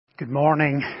Good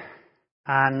morning,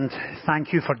 and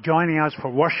thank you for joining us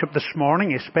for worship this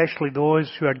morning, especially those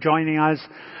who are joining us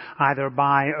either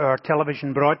by our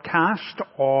television broadcast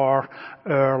or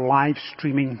our live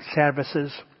streaming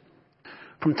services.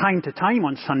 From time to time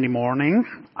on Sunday morning,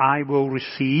 I will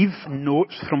receive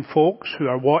notes from folks who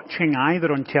are watching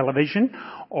either on television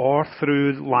or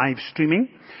through live streaming.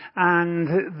 And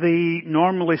they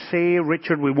normally say,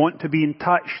 Richard, we want to be in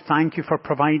touch. Thank you for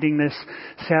providing this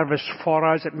service for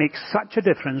us. It makes such a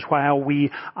difference while we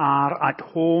are at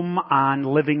home and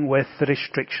living with the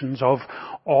restrictions of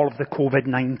all of the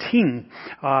COVID-19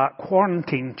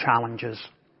 quarantine challenges.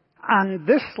 And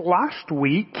this last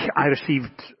week, I received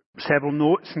several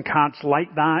notes and cards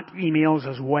like that, emails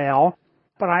as well.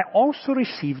 But I also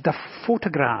received a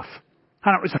photograph.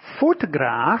 And it was a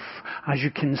photograph, as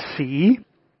you can see.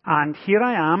 And here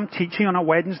I am teaching on a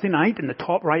Wednesday night in the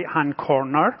top right-hand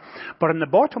corner. But in the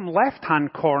bottom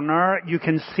left-hand corner, you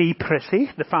can see Prissy,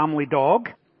 the family dog.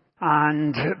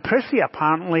 And Prissy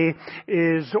apparently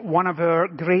is one of our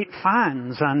great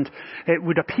fans. And it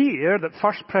would appear that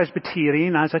First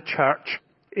Presbyterian as a church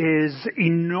is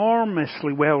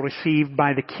enormously well received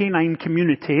by the canine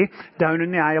community down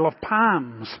in the Isle of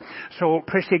Palms. So,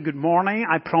 Prissy, good morning.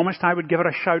 I promised I would give her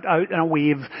a shout out and a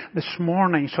wave this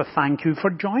morning, so thank you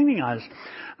for joining us.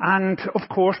 And, of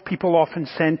course, people often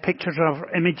send pictures of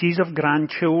images of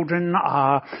grandchildren,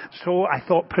 so I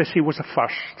thought Prissy was the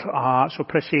first. So,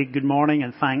 Prissy, good morning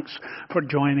and thanks for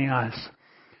joining us.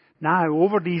 Now,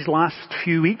 over these last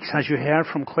few weeks, as you heard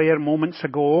from Claire moments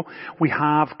ago, we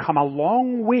have come a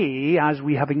long way as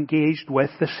we have engaged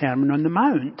with the Sermon on the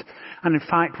Mount. And in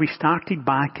fact, we started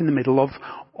back in the middle of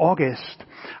August.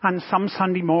 And some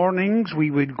Sunday mornings we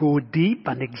would go deep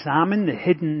and examine the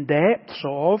hidden depths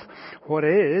of what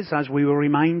is, as we were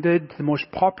reminded, the most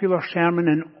popular sermon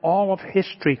in all of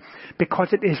history, because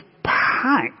it is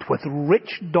packed with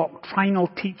rich doctrinal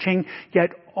teaching,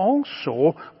 yet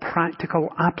also practical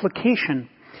application.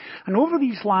 And over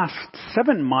these last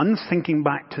 7 months, thinking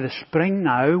back to the spring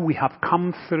now, we have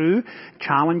come through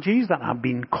challenges that have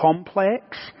been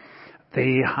complex.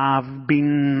 They have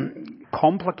been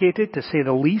complicated, to say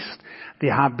the least. They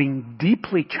have been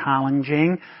deeply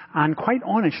challenging and, quite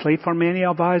honestly, for many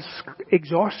of us,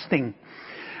 exhausting.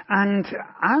 And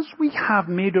as we have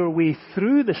made our way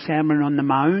through the Sermon on the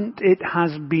Mount, it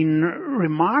has been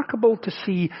remarkable to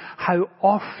see how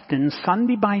often,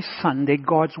 Sunday by Sunday,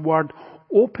 God's Word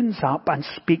opens up and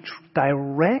speaks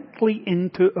directly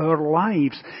into our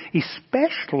lives,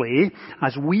 especially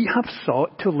as we have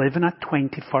sought to live in a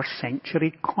 21st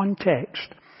century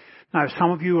context. Now,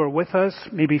 some of you were with us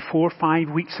maybe 4 or 5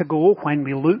 weeks ago when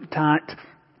we looked at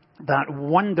that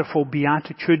wonderful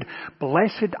beatitude,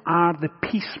 "Blessed are the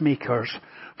peacemakers,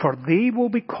 for they will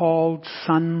be called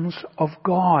sons of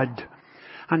God."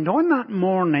 And on that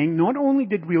morning, not only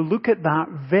did we look at that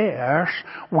verse,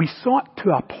 we sought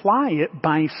to apply it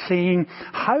by saying,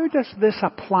 how does this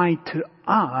apply to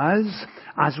us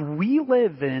as we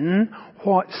live in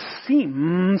what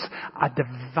seems a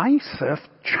divisive,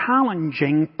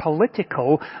 challenging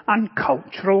political and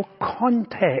cultural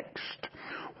context?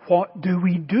 What do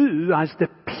we do as the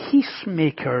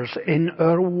peacemakers in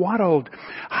our world?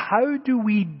 How do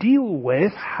we deal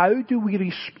with, how do we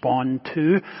respond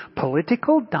to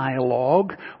political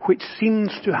dialogue which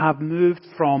seems to have moved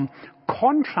from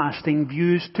contrasting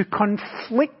views to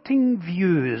conflicting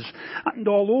views? And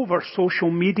all over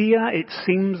social media, it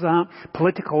seems that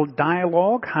political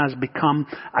dialogue has become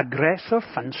aggressive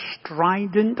and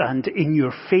strident and in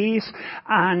your face,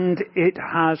 and it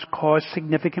has caused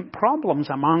significant problems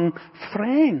among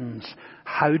friends.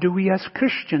 How do we as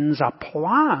Christians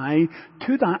apply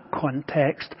to that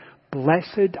context,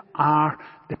 "Blessed are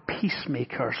the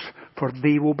peacemakers, for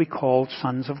they will be called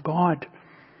sons of God"?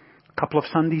 A couple of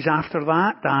Sundays after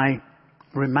that, I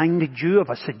reminded you of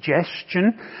a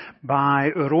suggestion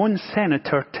by our own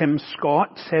Senator, Tim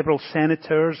Scott. Several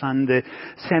senators and the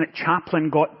Senate chaplain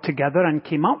got together and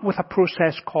came up with a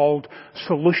process called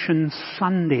Solution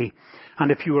Sunday. And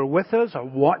if you were with us or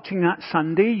watching that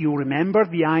Sunday, you'll remember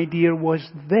the idea was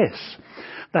this,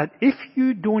 that if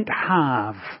you don't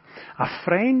have a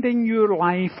friend in your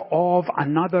life of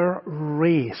another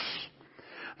race,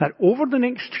 that over the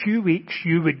next few weeks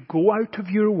you would go out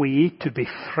of your way to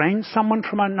befriend someone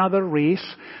from another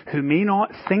race who may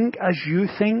not think as you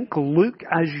think, look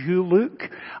as you look,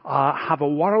 have a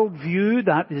worldview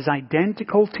that is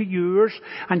identical to yours,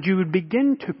 and you would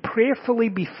begin to prayerfully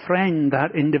befriend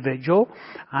that individual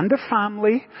and their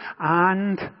family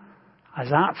and as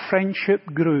that friendship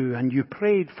grew and you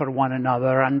prayed for one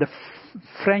another and the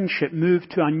friendship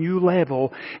moved to a new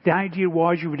level, the idea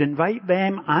was you would invite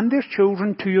them and their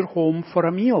children to your home for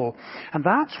a meal. And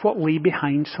that's what lay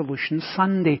behind Solution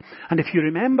Sunday. And if you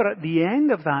remember at the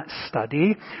end of that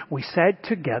study, we said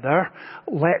together,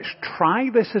 let's try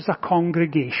this as a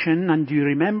congregation. And do you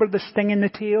remember the sting in the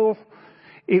tail?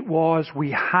 It was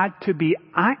we had to be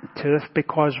active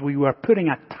because we were putting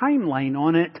a timeline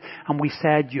on it, and we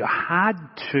said you had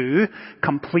to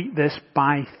complete this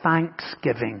by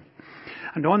Thanksgiving.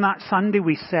 And on that Sunday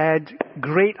we said,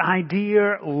 great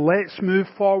idea, let's move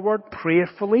forward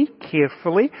prayerfully,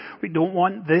 carefully. We don't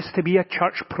want this to be a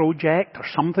church project or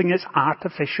something that's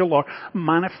artificial or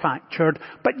manufactured,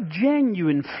 but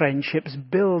genuine friendships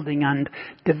building and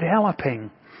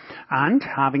developing. And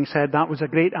having said that was a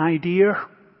great idea,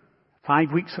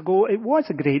 5 weeks ago, it was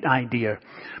a great idea.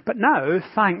 But now,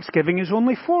 Thanksgiving is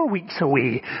only 4 weeks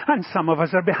away, and some of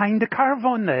us are behind the curve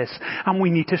on this. And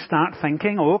we need to start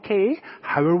thinking, okay,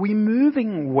 how are we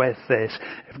moving with this?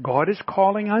 If God is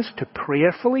calling us to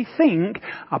prayerfully think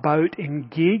about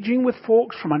engaging with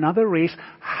folks from another race,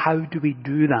 how do we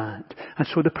do that? And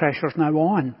so the pressure's now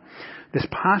on. This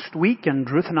past week, and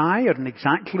Ruth and I are in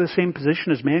exactly the same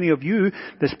position as many of you,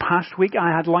 this past week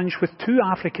I had lunch with 2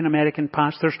 African American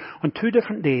pastors on 2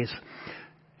 different days.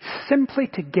 Simply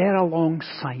to get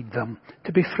alongside them,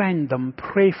 to befriend them,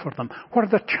 pray for them. What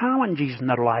are the challenges in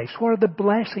their lives? What are the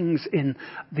blessings in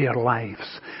their lives?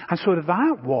 And so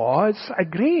that was a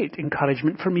great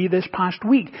encouragement for me this past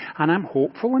week. And I'm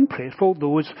hopeful and prayerful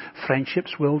those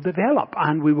friendships will develop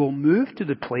and we will move to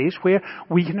the place where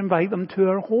we can invite them to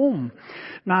our home.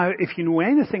 Now, if you know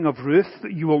anything of Ruth,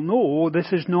 you will know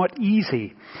this is not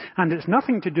easy. And it's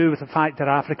nothing to do with the fact that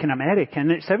African American.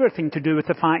 It's everything to do with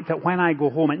the fact that when I go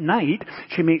home at night,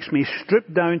 she makes me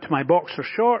strip down to my boxer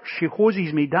shorts, she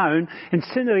hoses me down,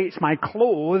 incinerates my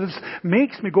clothes,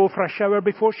 makes me go for a shower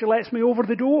before she lets me over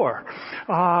the door.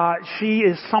 She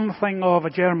is something of a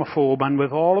germaphobe, and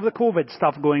with all of the COVID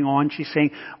stuff going on, she's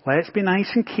saying, let's be nice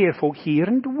and careful here,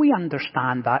 and we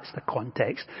understand that's the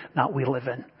context that we live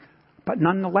in. But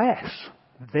nonetheless,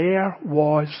 there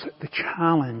was the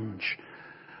challenge.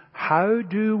 How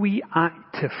do we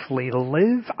actively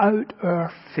live out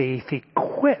our faith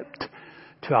equipped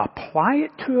to apply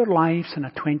it to our lives in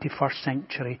a 21st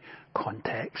century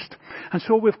context? And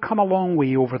so we've come a long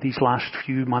way over these last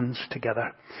few months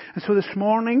together. And so this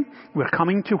morning we're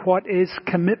coming to what is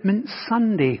Commitment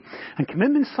Sunday. And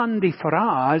Commitment Sunday for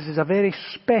us is a very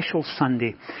special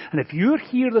Sunday. And if you're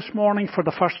here this morning for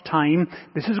the first time,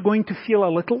 this is going to feel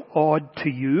a little odd to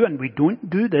you, and we don't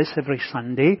do this every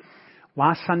Sunday.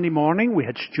 Last Sunday morning we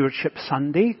had Stewardship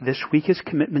Sunday. This week is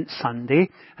Commitment Sunday.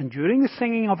 And during the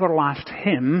singing of our last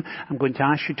hymn, I'm going to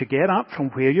ask you to get up from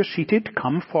where you're seated,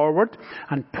 come forward,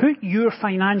 and put your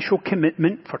financial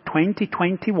commitment for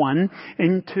 2021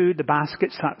 into the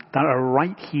baskets that are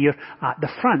right here at the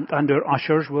front. And our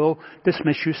ushers will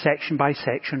dismiss you section by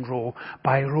section, row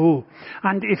by row.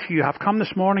 And if you have come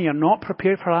this morning and not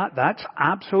prepared for that, that's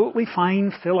absolutely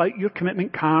fine. Fill out your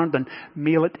commitment card and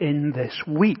mail it in this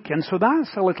week. And so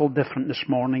that's a little different this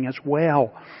morning as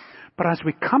well. But as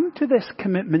we come to this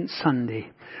Commitment Sunday,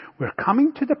 we're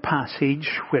coming to the passage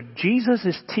where Jesus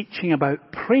is teaching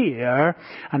about prayer,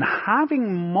 and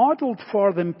having modelled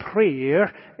for them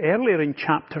prayer earlier in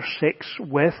chapter 6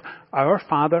 with Our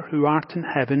Father who art in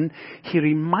heaven, he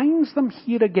reminds them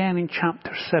here again in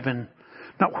chapter 7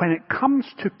 that when it comes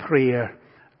to prayer,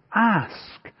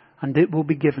 ask and it will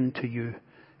be given to you.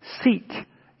 Seek,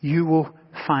 you will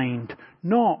find.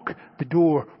 Knock, the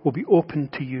door will be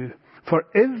opened to you. For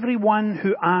everyone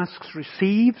who asks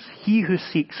receives, he who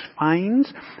seeks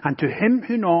finds, and to him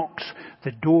who knocks,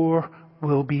 the door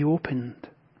will be opened.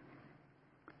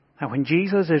 Now when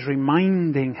Jesus is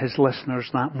reminding his listeners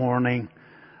that morning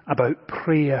about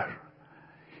prayer,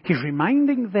 he's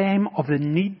reminding them of the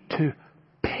need to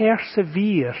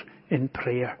persevere in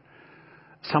prayer.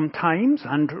 Sometimes,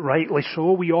 and rightly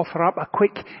so, we offer up a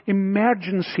quick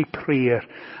emergency prayer.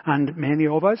 And many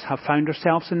of us have found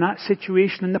ourselves in that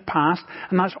situation in the past,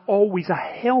 and that's always a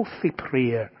healthy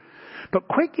prayer. But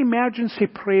quick emergency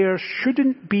prayers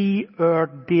shouldn't be our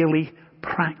daily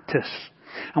practice.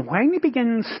 And when he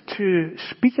begins to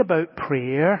speak about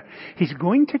prayer, he's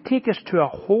going to take us to a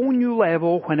whole new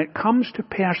level when it comes to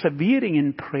persevering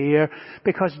in prayer,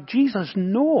 because Jesus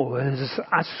knows,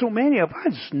 as so many of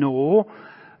us know,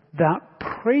 that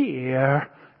prayer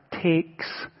takes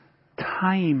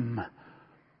time.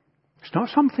 It's not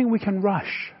something we can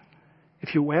rush.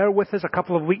 If you were with us a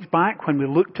couple of weeks back when we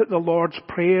looked at the Lord's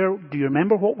Prayer, do you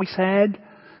remember what we said?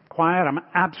 Choir, I'm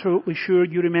absolutely sure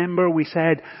you remember we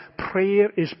said prayer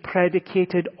is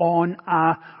predicated on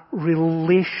a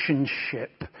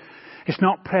relationship. It's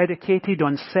not predicated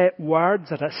on set words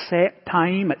at a set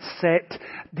time, at set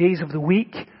days of the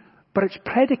week, but it's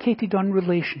predicated on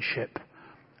relationship.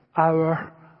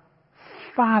 Our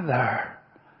Father.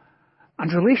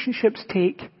 And relationships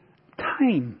take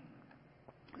time.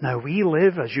 Now we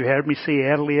live, as you heard me say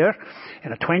earlier,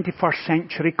 in a 21st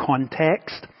century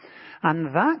context.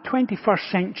 And that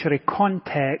 21st century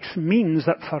context means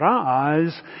that for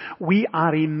us, we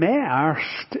are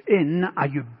immersed in a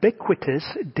ubiquitous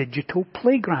digital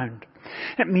playground.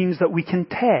 It means that we can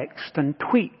text and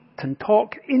tweet and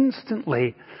talk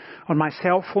instantly. On my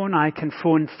cell phone, I can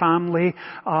phone family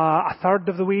a third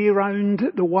of the way around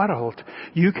the world.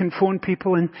 You can phone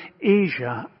people in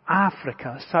Asia,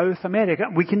 Africa, South America.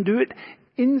 We can do it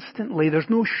instantly. There's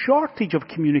no shortage of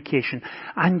communication.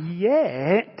 And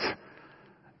yet,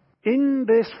 in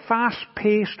this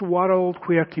fast-paced world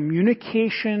where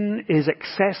communication is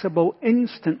accessible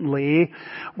instantly,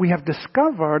 we have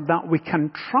discovered that we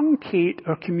can truncate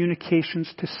our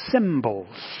communications to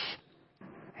symbols.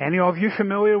 Any of you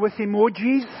familiar with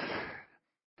emojis?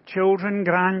 Children,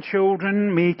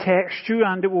 grandchildren may text you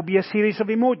and it will be a series of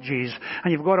emojis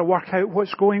and you've got to work out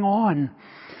what's going on.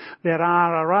 There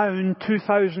are around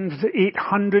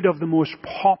 2,800 of the most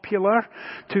popular.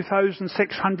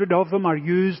 2,600 of them are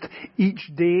used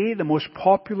each day. The most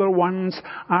popular ones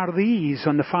are these.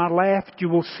 On the far left, you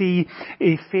will see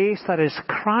a face that is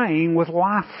crying with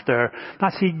laughter.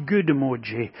 That's a good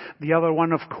emoji. The other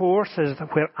one, of course, is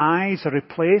where eyes are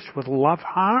replaced with love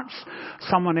hearts.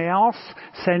 Someone else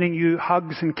sending you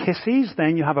hugs and kisses.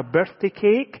 Then you have a birthday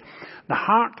cake. The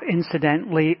heart,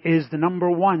 incidentally, is the number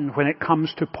one when it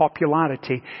comes to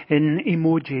popularity in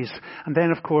emojis. And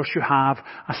then, of course, you have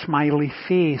a smiley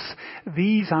face.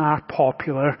 These are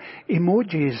popular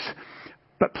emojis.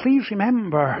 But please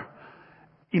remember,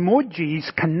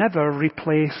 emojis can never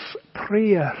replace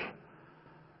prayer.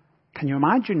 Can you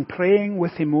imagine praying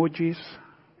with emojis?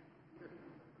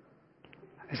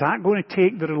 Is that going to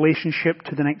take the relationship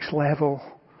to the next level?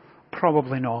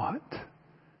 Probably not.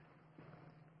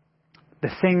 The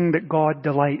thing that God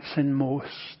delights in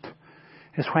most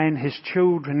is when His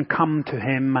children come to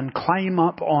Him and climb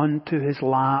up onto His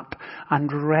lap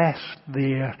and rest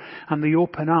there, and they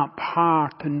open up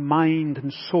heart and mind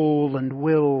and soul and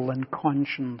will and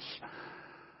conscience.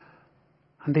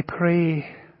 And they pray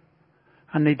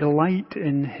and they delight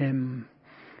in Him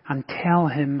and tell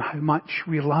Him how much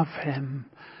we love Him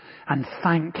and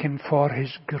thank Him for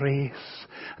His grace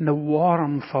and the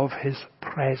warmth of His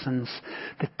presence,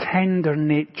 the tender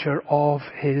nature of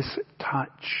His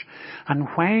touch. And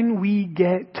when we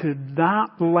get to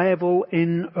that level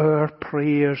in our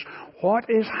prayers, what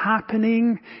is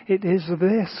happening? It is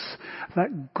this,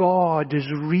 that God is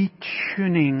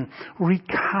retuning,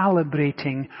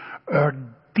 recalibrating our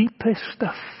deepest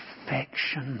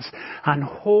affections and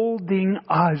holding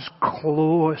us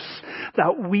close,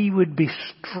 that we would be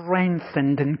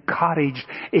strengthened, encouraged,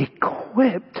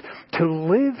 equipped to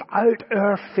live out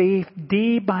our faith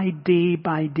day by day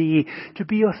by day, to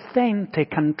be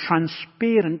authentic and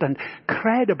transparent and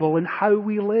credible in how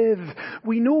we live.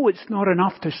 We know it's not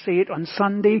enough to say it on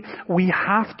Sunday. We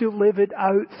have to live it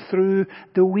out through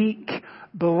the week.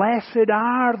 Blessed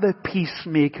are the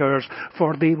peacemakers,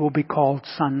 for they will be called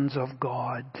sons of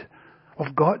God.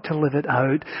 We've got to live it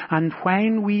out. And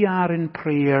when we are in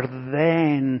prayer,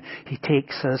 then He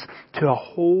takes us to a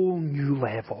whole new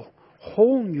level.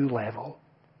 Whole new level.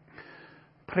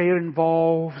 Prayer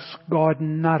involves God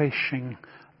nourishing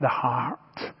the heart.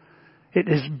 It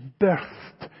is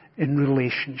birthed in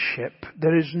relationship.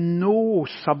 There is no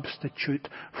substitute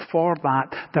for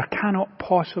that. There cannot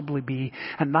possibly be.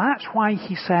 And that's why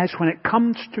He says when it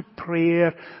comes to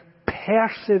prayer,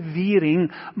 persevering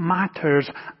matters.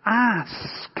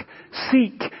 Ask,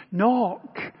 seek,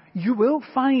 knock. You will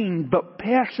find, but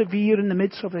persevere in the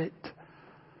midst of it.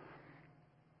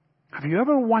 Have you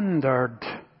ever wondered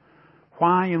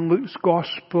why in Luke's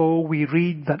Gospel we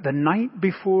read that the night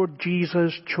before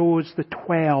Jesus chose the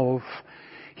 12,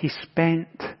 He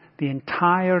spent the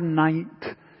entire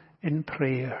night in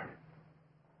prayer?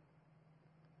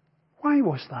 Why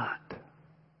was that?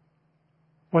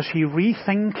 Was He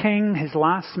rethinking His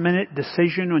last-minute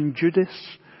decision on Judas?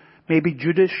 Maybe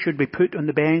Judas should be put on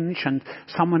the bench and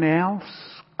someone else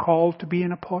called to be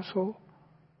an apostle?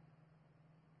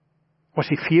 Was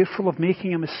He fearful of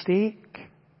making a mistake?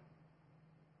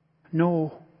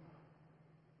 No.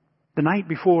 The night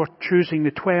before choosing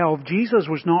the 12, Jesus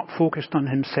was not focused on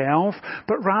himself,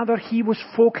 but rather he was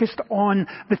focused on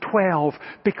the 12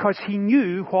 because he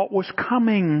knew what was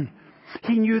coming.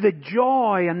 He knew the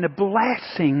joy and the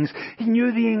blessings. He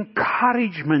knew the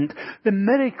encouragement, the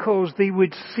miracles they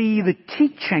would see, the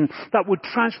teaching that would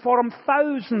transform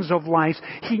thousands of lives.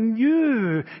 He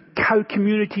knew how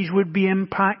communities would be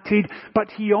impacted, but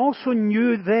he also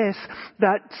knew this,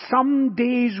 that some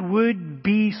days would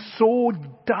be so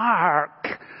dark,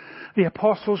 the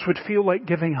apostles would feel like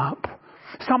giving up.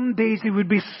 Some days they would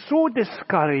be so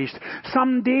discouraged.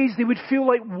 Some days they would feel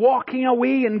like walking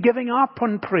away and giving up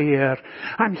on prayer.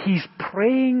 And he's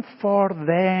praying for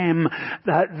them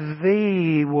that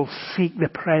they will seek the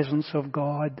presence of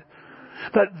God.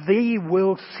 That they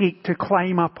will seek to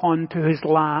climb up onto his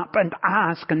lap and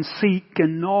ask and seek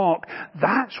and knock.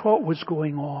 That's what was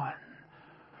going on.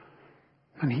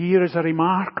 And here is a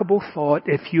remarkable thought.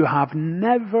 If you have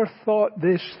never thought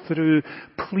this through,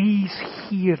 please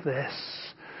hear this.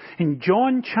 In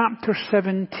John chapter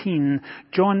 17,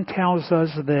 John tells us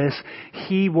this.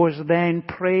 He was then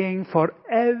praying for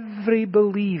every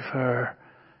believer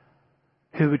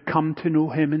who would come to know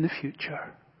him in the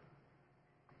future.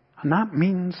 And that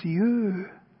means you.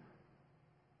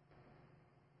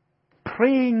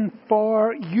 Praying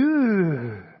for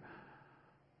you.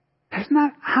 Isn't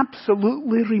that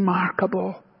absolutely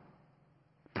remarkable?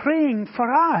 Praying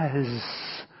for us.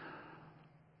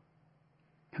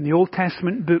 In the Old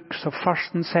Testament books of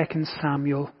 1st and 2nd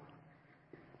Samuel,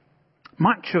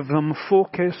 much of them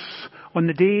focus on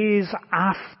the days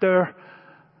after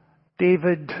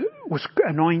David was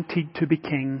anointed to be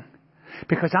king.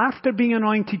 Because after being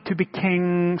anointed to be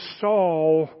king,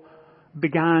 Saul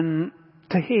began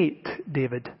to hate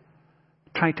David.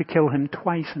 Tried to kill him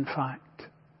twice, in fact.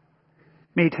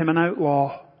 Made him an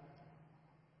outlaw.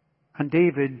 And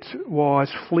David was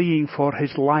fleeing for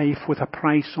his life with a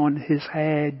price on his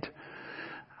head.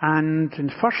 And in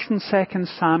 1st and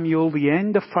 2nd Samuel, the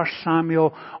end of 1st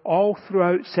Samuel, all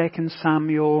throughout 2nd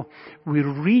Samuel, we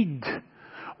read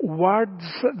words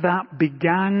that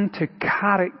began to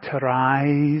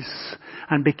characterize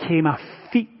and became a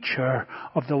feature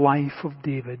of the life of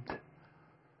David.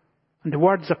 And the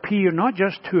words appear not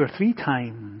just 2 or 3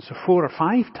 times, or 4 or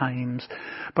 5 times,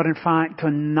 but in fact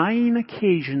on 9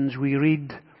 occasions we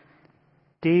read,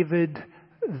 David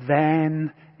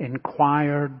then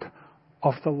inquired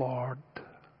of the Lord.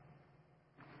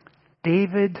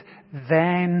 David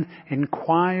then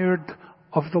inquired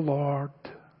of the Lord.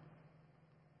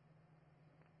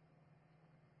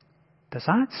 Does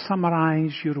that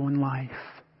summarize your own life?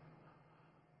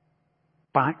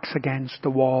 Backs against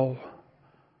the wall.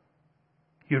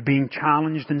 You're being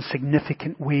challenged in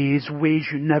significant ways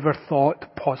you never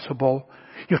thought possible.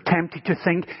 You're tempted to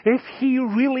think, if he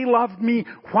really loved me,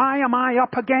 why am I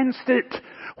up against it?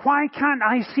 Why can't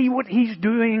I see what he's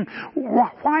doing?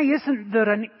 Why isn't there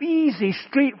an easy,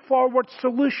 straightforward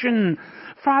solution?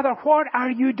 Father, what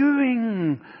are you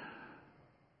doing?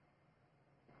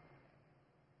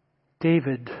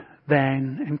 David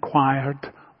then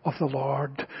inquired of the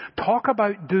Lord. Talk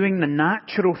about doing the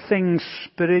natural things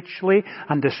spiritually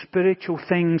and the spiritual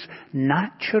things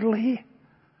naturally.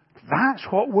 That's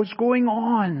what was going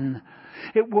on.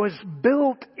 It was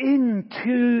built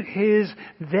into his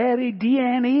very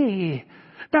DNA.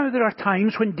 Now there are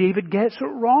times when David gets it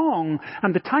wrong,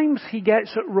 and the times he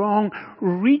gets it wrong,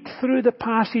 read through the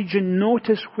passage and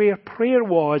notice where prayer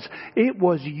was. It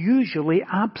was usually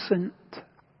absent.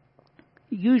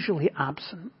 Usually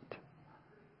absent.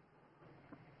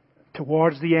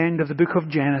 Towards the end of the book of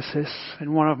Genesis,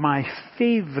 in one of my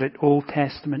favorite Old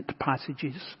Testament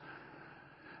passages,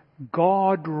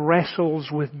 God wrestles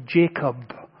with Jacob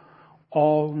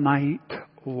all night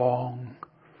long.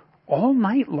 All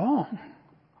night long.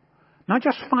 Not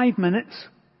just 5 minutes,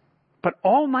 but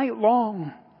all night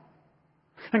long.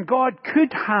 And God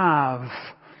could have,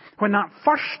 when that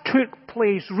first took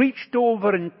place, reached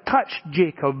over and touched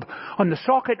Jacob on the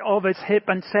socket of his hip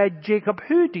and said, Jacob,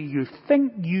 who do you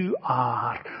think you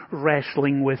are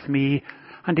wrestling with me?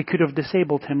 And he could have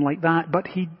disabled him like that, but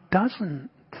he doesn't.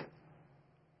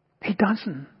 He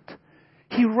doesn't.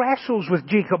 He wrestles with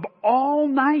Jacob all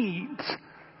night.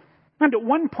 And at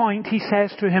one point he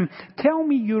says to him, tell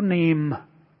me your name.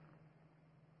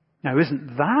 Now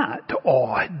isn't that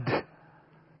odd?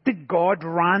 Did God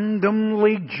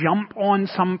randomly jump on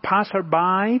some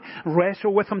passerby,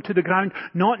 wrestle with him to the ground,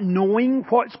 not knowing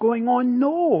what's going on?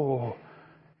 No.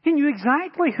 He knew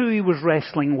exactly who he was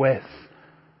wrestling with.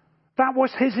 That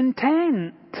was his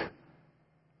intent.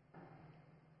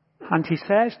 And he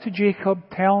says to Jacob,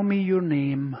 tell me your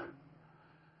name,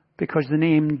 Because the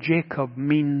name Jacob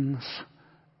means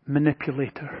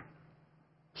manipulator,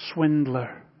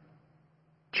 swindler,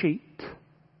 cheat.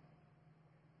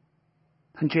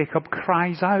 And Jacob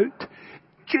cries out,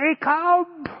 Jacob!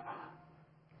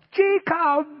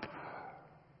 Jacob!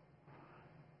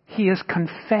 He is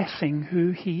confessing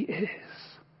who he is.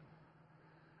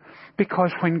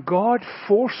 Because when God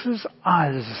forces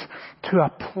us to a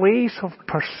place of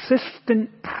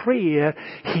persistent prayer,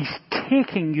 He's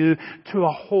taking you to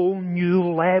a whole new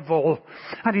level.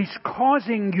 And He's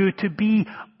causing you to be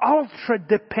ultra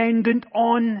dependent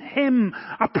on Him.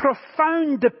 A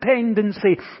profound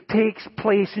dependency takes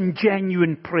place in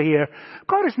genuine prayer.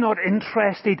 God is not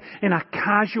interested in a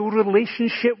casual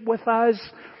relationship with us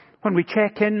when we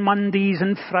check in Mondays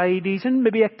and Fridays and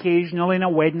maybe occasionally on a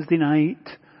Wednesday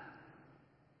night.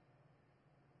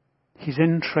 He's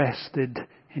interested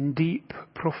in deep,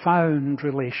 profound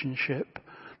relationship.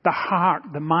 The heart,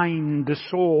 the mind, the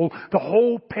soul, the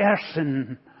whole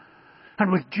person.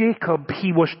 And with Jacob,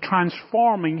 He was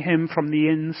transforming him from the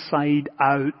inside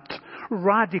out.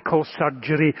 Radical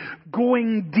surgery,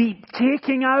 going deep,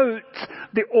 taking out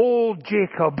the old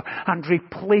Jacob and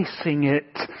replacing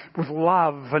it with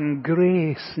love and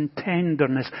grace and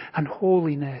tenderness and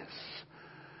holiness.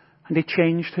 And He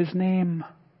changed his name.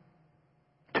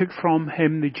 Took from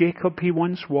him the Jacob he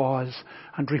once was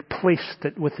and replaced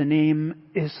it with the name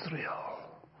Israel.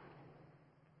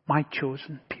 My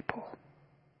chosen people.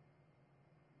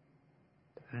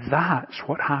 That's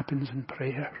what happens in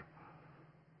prayer.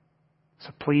 So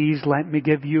please let me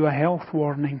give you a health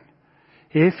warning.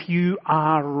 If you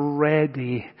are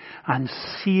ready and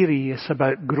serious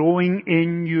about growing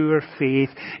in your faith,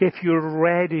 if you're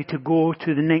ready to go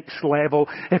to the next level,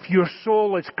 if your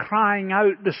soul is crying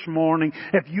out this morning,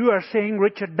 if you are saying,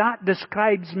 Richard, that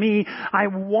describes me, I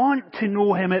want to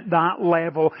know Him at that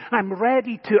level, I'm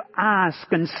ready to ask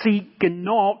and seek and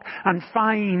knock and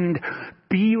find,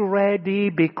 be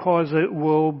ready, because it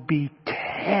will be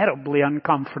terribly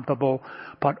uncomfortable,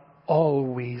 but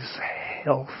always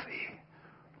healthy.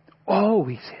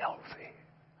 Always healthy.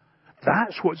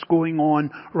 That's what's going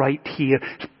on right here.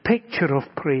 It's a picture of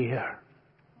prayer.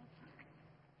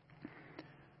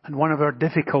 And one of our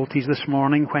difficulties this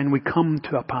morning when we come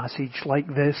to a passage like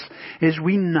this is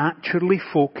we naturally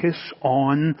focus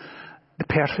on the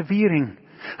persevering.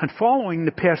 And following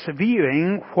the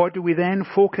persevering, what do we then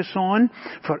focus on?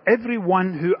 For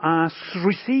everyone who asks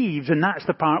receives. And that's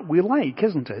the part we like,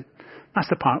 isn't it? That's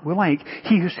the part we like.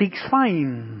 He who seeks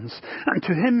finds. And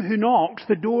to him who knocks,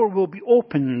 the door will be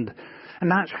opened. And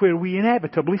that's where we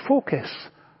inevitably focus.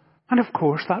 And of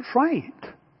course, that's right.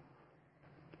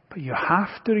 But you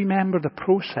have to remember the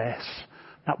process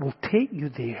that will take you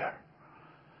there.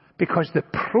 Because the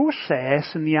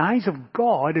process in the eyes of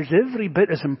God is every bit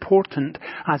as important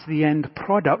as the end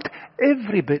product.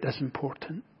 Every bit as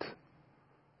important.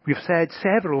 We've said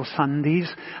several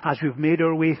Sundays, as we've made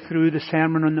our way through the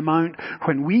Sermon on the Mount,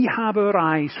 when we have our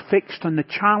eyes fixed on the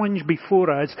challenge before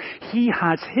us, He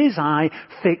has His eye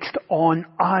fixed on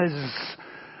us.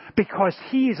 Because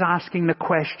He is asking the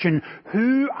question,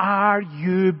 who are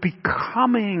you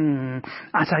becoming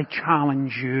as I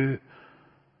challenge you?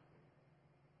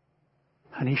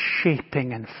 And He's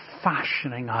shaping and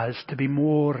fashioning us to be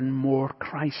more and more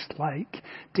Christ-like,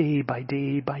 day by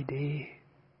day by day.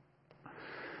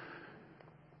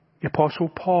 The Apostle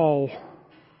Paul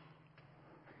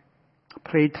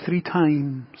prayed 3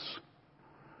 times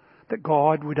that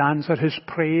God would answer his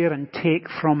prayer and take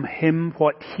from him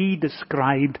what he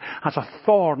described as a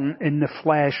thorn in the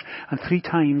flesh. And 3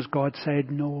 times God said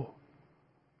no.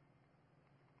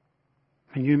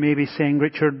 And you may be saying,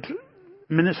 Richard,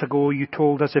 minutes ago you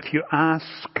told us if you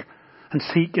ask and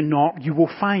seek and knock, you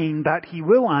will find that He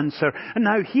will answer. And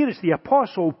now here is the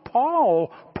Apostle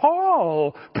Paul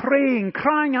praying,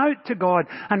 crying out to God,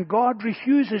 and God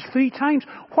refuses 3 times.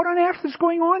 What on earth is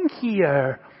going on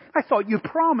here? I thought you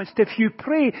promised if you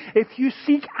pray, if you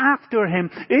seek after Him,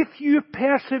 if you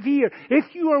persevere,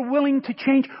 if you are willing to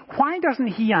change, why doesn't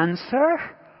He answer?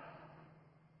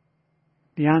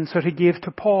 The answer He gave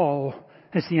to Paul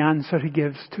is the answer He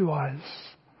gives to us.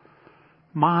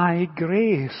 My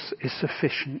grace is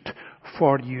sufficient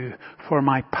for you, for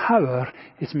my power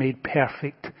is made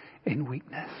perfect in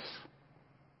weakness.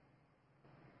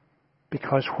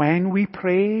 Because when we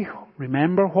pray,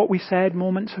 remember what we said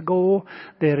moments ago,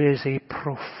 there is a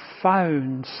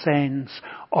profound sense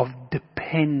of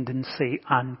dependency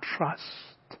and trust.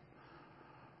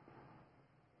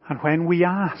 And when we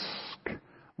ask,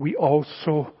 we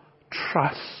also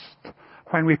trust.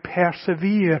 When we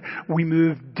persevere, we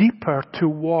move deeper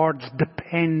towards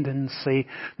dependency.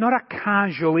 Not a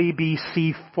casual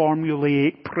ABC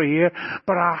formulaic prayer,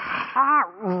 but a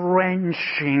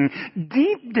heart-wrenching,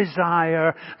 deep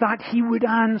desire that He would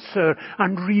answer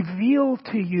and reveal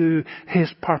to you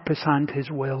His purpose and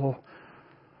His will.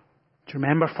 Do you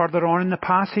remember further on in the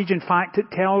passage? In fact, it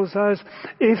tells us,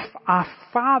 if a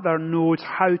father knows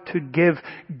how to give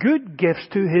good gifts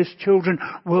to his children,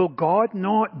 will God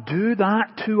not do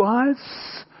that to us?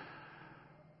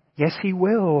 Yes, He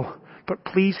will. But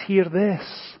please hear this.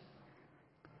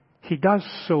 He does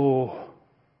so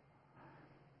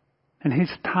in His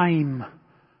time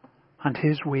and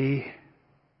His way.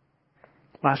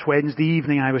 Last Wednesday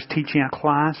evening I was teaching a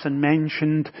class and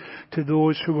mentioned to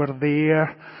those who were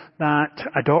there that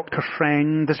a doctor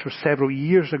friend, this was several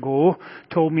years ago,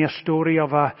 told me a story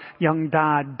of a young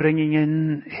dad bringing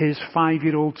in his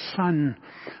 5-year-old son,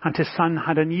 and his son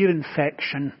had an ear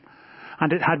infection.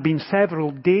 And it had been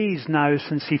several days now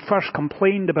since he first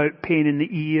complained about pain in the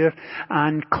ear,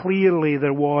 and clearly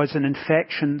there was an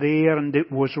infection there, and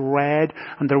it was red,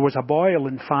 and there was a boil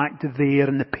in fact there,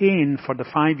 and the pain for the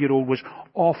 5-year-old was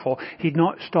awful. He'd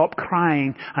not stopped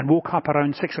crying and woke up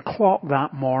around 6 o'clock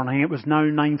that morning. It was now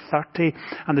 9:30,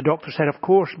 and the doctor said, of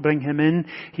course, bring him in.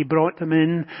 He brought them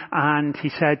in, and he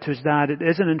said to his dad, it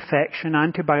is an infection,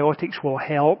 antibiotics will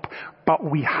help, but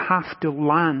we have to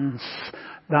lance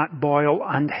that boil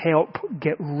and help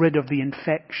get rid of the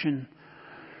infection.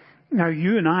 Now,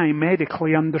 you and I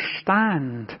medically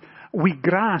understand. We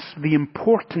grasp the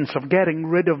importance of getting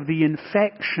rid of the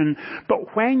infection.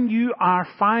 But when you are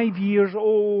 5 years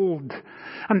old,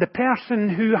 and the person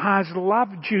who has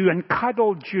loved you and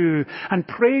cuddled you and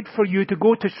prayed for you to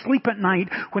go to sleep at night,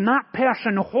 when that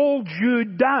person holds you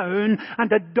down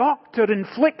and a doctor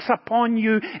inflicts upon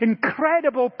you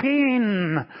incredible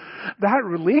pain, that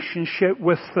relationship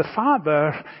with the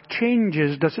Father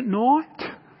changes, does it not?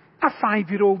 A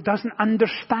 5-year-old doesn't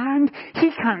understand. He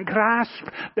can't grasp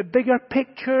the bigger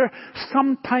picture.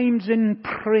 Sometimes in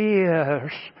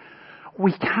prayers,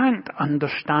 we can't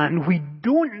understand. We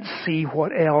don't see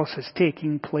what else is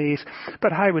taking place.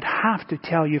 But I would have to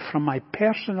tell you from my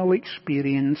personal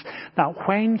experience that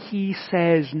when He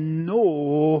says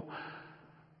no,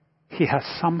 He has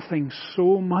something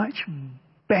so much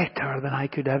better than I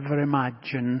could ever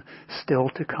imagine still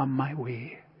to come my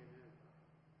way.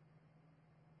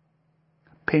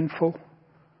 Painful?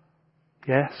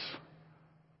 Yes.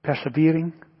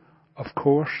 Persevering? Of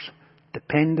course.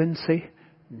 Dependency?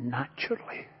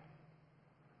 Naturally.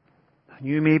 And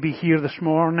you may be here this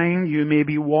morning, you may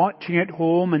be watching at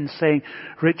home and saying,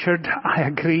 Richard, I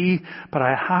agree, but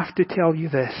I have to tell you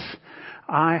this.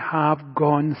 I have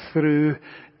gone through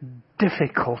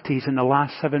difficulties in the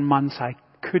last 7 months I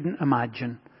couldn't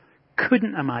imagine.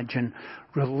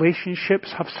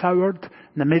 Relationships have soured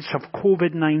in the midst of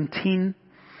COVID-19.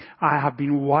 I have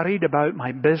been worried about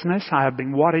my business. I have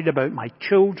been worried about my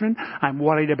children. I'm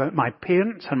worried about my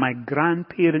parents and my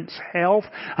grandparents' health.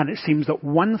 And it seems that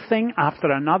one thing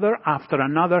after another has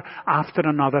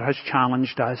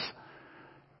challenged us.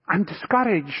 I'm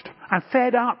discouraged. I'm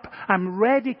fed up. I'm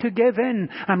ready to give in.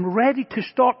 I'm ready to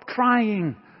stop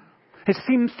trying. It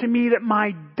seems to me that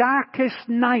my darkest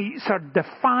nights are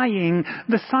defying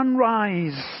the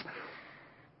sunrise.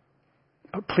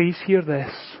 But please hear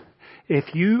this.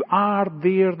 If you are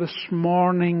there this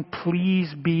morning,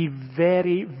 please be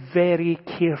very, very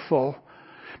careful.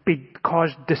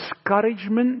 Because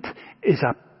discouragement is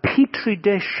a petri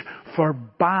dish for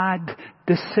bad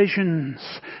decisions.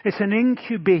 It's an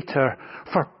incubator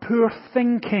for poor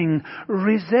thinking.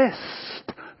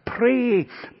 Resist. Pray.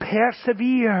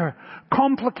 Persevere.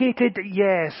 Complicated?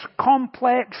 Yes.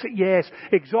 Complex? Yes.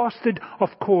 Exhausted?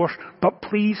 Of course. But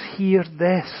please hear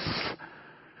this.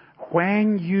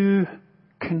 When you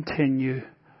continue,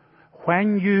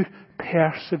 when you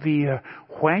persevere,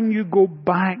 when you go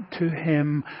back to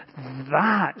Him,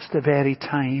 that's the very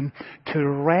time to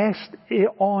rest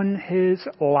on His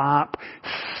lap,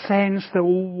 sense the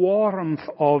warmth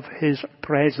of His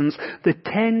presence, the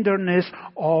tenderness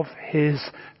of His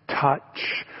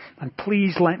touch. And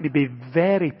please let me be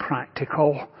very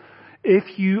practical.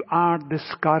 If you are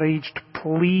discouraged,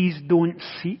 please don't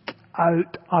seek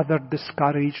out other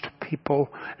discouraged people.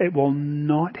 It will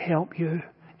not help you.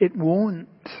 It won't.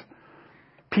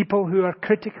 People who are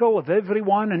critical of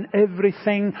everyone and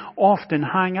everything often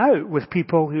hang out with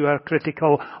people who are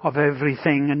critical of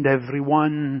everything and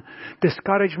everyone.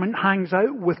 Discouragement hangs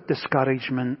out with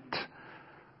discouragement.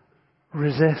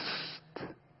 Resist.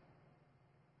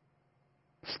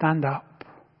 Stand up.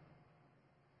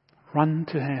 Run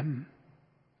to Him.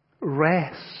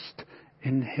 Rest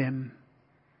in Him.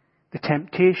 The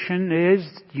temptation is,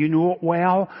 you know it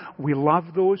well, we love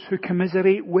those who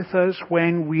commiserate with us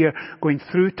when we are going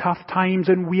through tough times,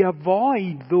 and we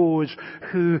avoid those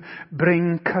who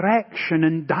bring correction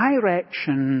and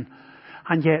direction,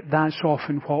 and yet that's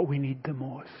often what we need the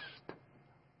most.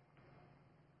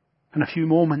 In a few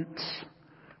moments,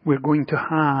 we're going to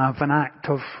have an act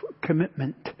of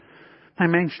commitment. I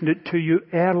mentioned it to you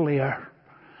earlier.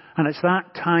 And it's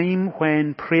that time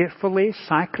when prayerfully,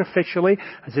 sacrificially,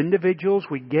 as individuals,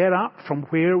 we get up from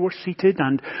where we're seated,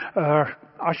 and our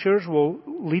ushers will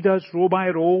lead us row by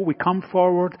row. We come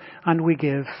forward and we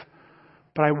give.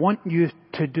 But I want you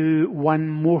to do one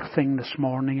more thing this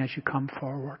morning as you come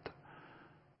forward.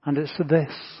 And it's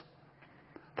this.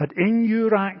 That in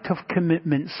your act of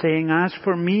commitment, saying, as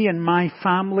for me and my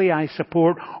family, I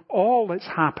support all that's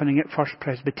happening at First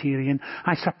Presbyterian.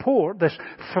 I support this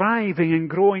thriving and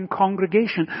growing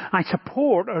congregation. I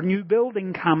support our new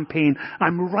building campaign.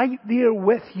 I'm right there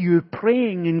with you,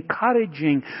 praying,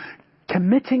 encouraging,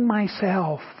 committing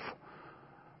myself.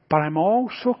 But I'm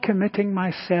also committing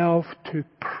myself to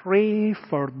pray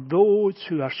for those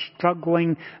who are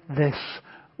struggling this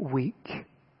week.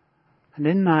 And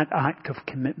in that act of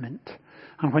commitment,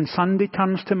 and when Sunday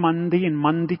turns to Monday, and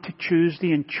Monday to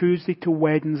Tuesday, and Tuesday to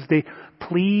Wednesday,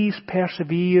 please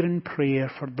persevere in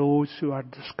prayer for those who are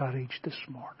discouraged this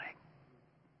morning.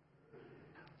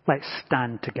 Let's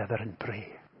stand together and pray.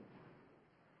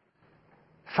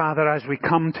 Father, as we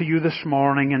come to you this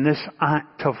morning in this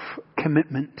act of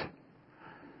commitment,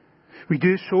 we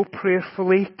do so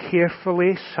prayerfully,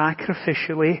 carefully,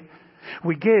 sacrificially.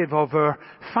 We give of our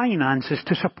finances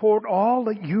to support all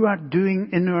that you are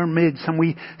doing in our midst. And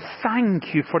we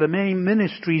thank you for the many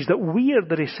ministries that we are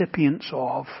the recipients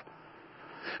of.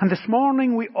 And this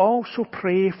morning we also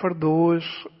pray for those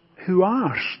who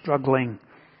are struggling,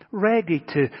 ready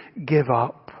to give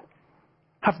up,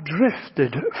 have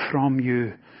drifted from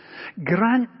you.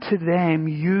 Grant to them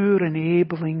your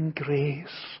enabling grace,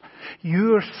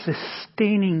 your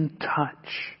sustaining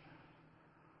touch.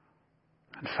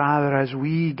 And Father, as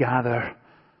we gather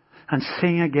and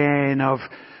sing again of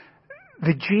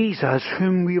the Jesus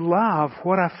whom we love,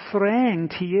 what a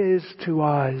friend he is to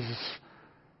us,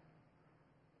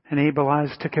 enable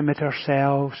us to commit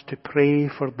ourselves to pray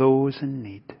for those in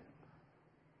need.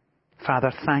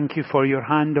 Father, thank you for your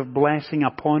hand of blessing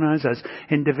upon us as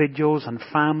individuals and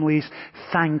families.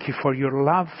 Thank you for your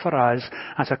love for us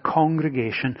as a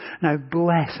congregation. Now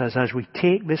bless us as we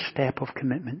take this step of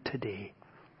commitment today.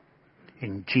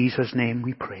 In Jesus' name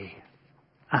we pray.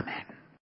 Amen.